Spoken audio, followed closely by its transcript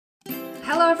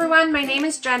Hello everyone, my name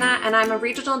is Jenna and I'm a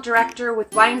Regional Director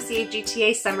with YMCA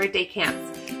GTA Summer Day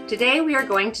Camps. Today we are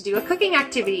going to do a cooking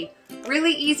activity.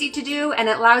 Really easy to do and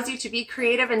it allows you to be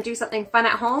creative and do something fun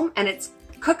at home, and it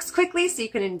cooks quickly so you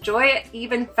can enjoy it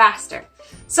even faster.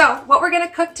 So what we're going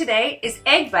to cook today is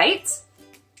egg bites.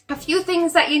 A few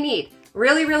things that you need.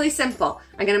 Really simple.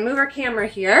 I'm going to move our camera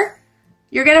here.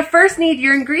 You're going to first need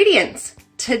your ingredients.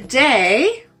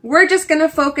 Today we're just going to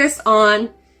focus on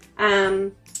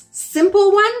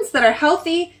simple ones that are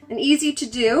healthy and easy to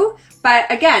do.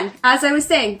 But again, as I was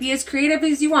saying, be as creative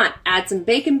as you want. Add some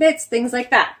bacon bits, things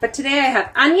like that. But today I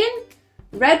have onion,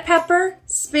 red pepper,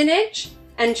 spinach,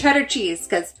 and cheddar cheese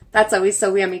because that's always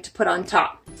so yummy to put on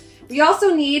top. We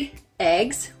also need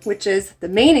eggs, which is the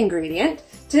main ingredient.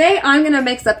 Today I'm going to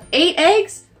mix up 8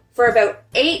 eggs for about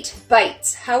 8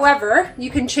 bites. However, you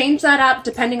can change that up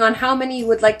depending on how many you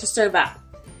would like to serve up.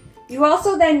 You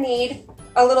also then need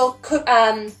a little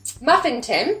muffin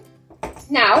tin.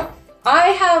 Now, I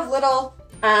have little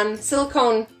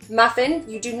silicone muffin.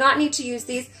 You do not need to use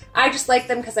these. I just like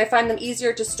them because I find them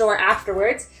easier to store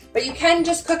afterwards. But you can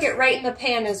just cook it right in the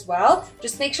pan as well.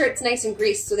 Just make sure it's nice and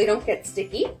greased so they don't get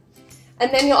sticky.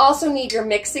 And then you'll also need your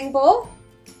mixing bowl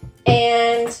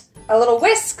and a little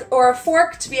whisk or a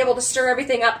fork to be able to stir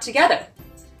everything up together.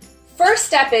 First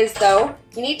step is though,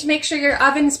 you need to make sure your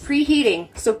oven's preheating.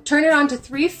 So turn it on to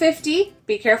 350.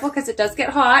 Be careful because it does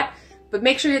get hot, but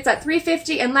make sure it's at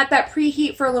 350 and let that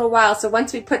preheat for a little while so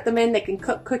once we put them in, they can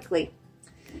cook quickly.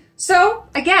 So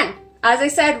again, as I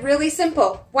said, really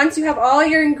simple. Once you have all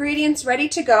your ingredients ready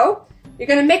to go, you're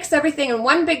gonna mix everything in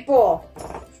one big bowl.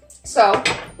 So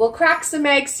we'll crack some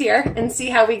eggs here and see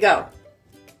how we go.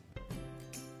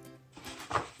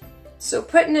 So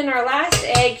putting in our last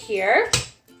egg here,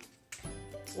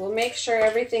 we'll make sure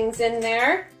everything's in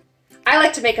there. I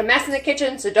like to make a mess in the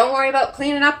kitchen, so don't worry about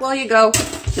cleaning up while you go.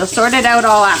 You'll sort it out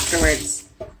all afterwards.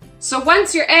 So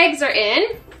once your eggs are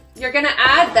in, you're gonna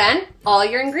add then all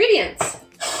your ingredients.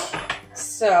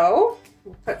 So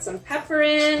we'll put some pepper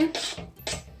in.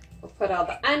 We'll put all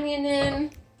the onion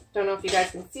in. Don't know if you guys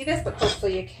can see this, but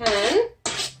hopefully you can.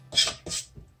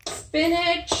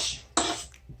 Spinach.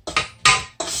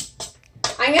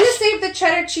 I'm going to save the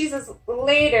cheddar cheeses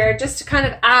later just to kind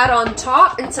of add on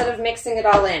top instead of mixing it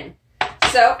all in.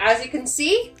 So as you can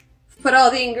see, put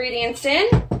all the ingredients in.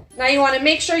 Now you want to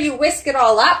make sure you whisk it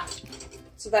all up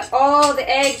so that all the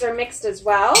eggs are mixed as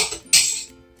well.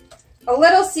 A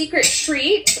little secret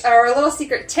treat, or a little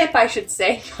secret tip I should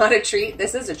say, not a treat,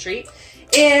 this is a treat,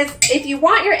 is if you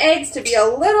want your eggs to be a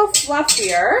little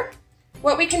fluffier,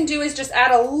 what we can do is just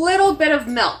add a little bit of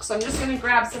milk. So I'm just going to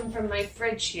grab some from my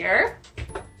fridge here.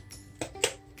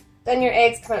 Then your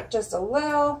eggs come out just a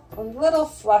little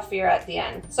fluffier at the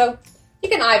end. So you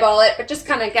can eyeball it, but just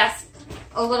kind of guess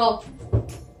a little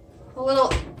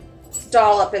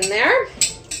dollop in there.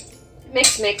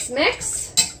 Mix.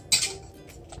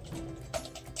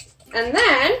 And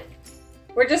then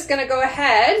we're just going to go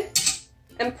ahead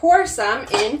and pour some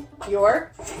in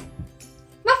your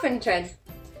muffin tin.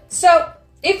 So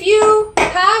if you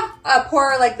have a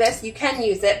pourer like this, you can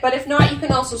use it, but if not, you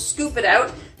can also scoop it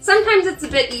out. Sometimes it's a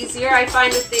bit easier, I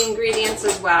find, with the ingredients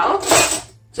as well.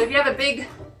 So if you have a big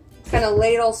kind of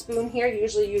ladle spoon here,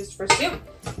 usually used for soup.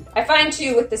 I find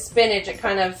too with the spinach,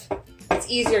 it's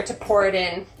easier to pour it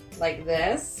in like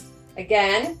this.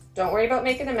 Again, don't worry about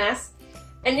making a mess.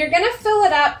 And you're gonna fill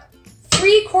it up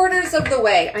 3/4 of the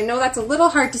way. I know that's a little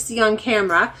hard to see on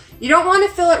camera. You don't want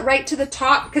to fill it right to the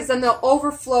top because then they'll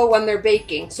overflow when they're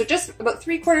baking. So just about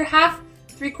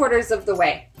 3/4 of the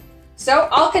way. So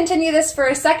I'll continue this for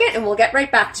a second and we'll get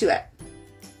right back to it.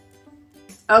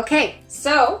 Okay,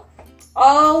 so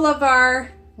all of our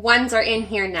ones are in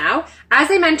here now. As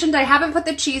I mentioned, I haven't put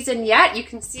the cheese in yet. You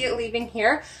can see it leaving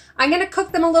here. I'm going to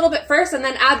cook them a little bit first and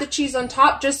then add the cheese on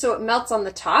top just so it melts on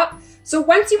the top. So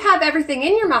once you have everything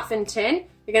in your muffin tin,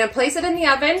 you're going to place it in the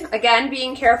oven. Again,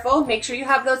 being careful. Make sure you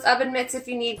have those oven mitts if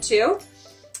you need to.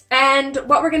 And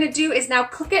what we're going to do is now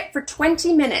cook it for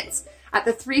 20 minutes at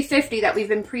the 350 that we've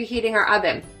been preheating our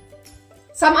oven.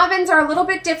 Some ovens are a little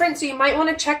bit different, so you might want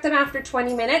to check them after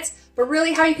 20 minutes. But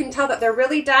really how you can tell that they're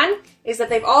really done is that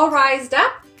they've all rised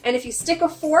up. And if you stick a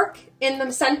fork in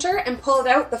the center and pull it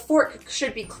out, the fork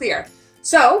should be clear.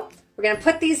 So we're going to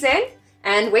put these in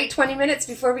and wait 20 minutes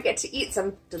before we get to eat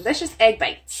some delicious egg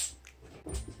bites.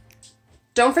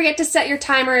 Don't forget to set your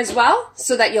timer as well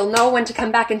so that you'll know when to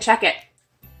come back and check it.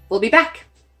 We'll be back.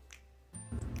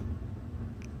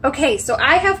 Okay, so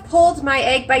I have pulled my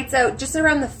egg bites out just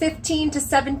around the 15 to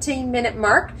 17 minute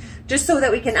mark, just so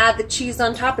that we can add the cheese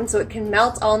on top and so it can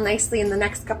melt all nicely in the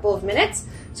next couple of minutes.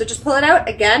 So just pull it out.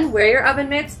 Again, wear your oven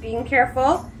mitts, being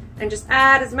careful, and just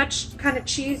add as much kind of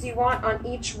cheese you want on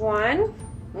each one.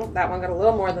 Oh, that one got a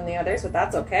little more than the others, but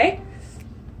that's okay.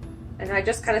 And I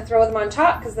just kind of throw them on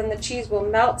top because then the cheese will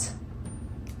melt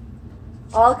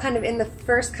all kind of in the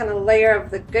first kind of layer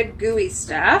of the good gooey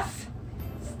stuff.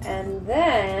 And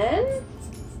then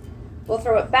we'll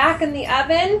throw it back in the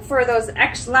oven for those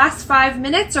last 5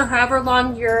 minutes or however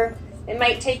long it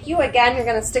might take you. Again, you're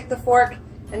gonna stick the fork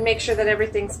and make sure that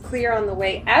everything's clear on the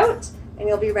way out, and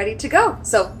you'll be ready to go.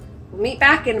 So we'll meet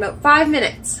back in about 5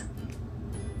 minutes.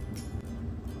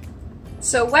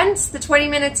 So once the 20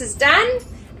 minutes is done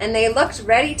and they looked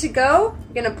ready to go,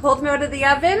 you're gonna pull them out of the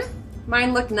oven.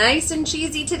 Mine look nice and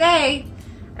cheesy today.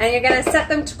 And you're gonna set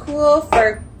them to cool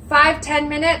for 5-10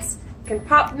 minutes. You can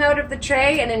pop them out of the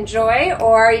tray and enjoy,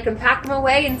 or you can pack them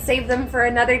away and save them for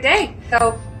another day.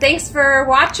 So thanks for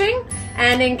watching,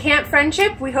 and in Camp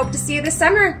Friendship, we hope to see you this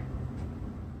summer.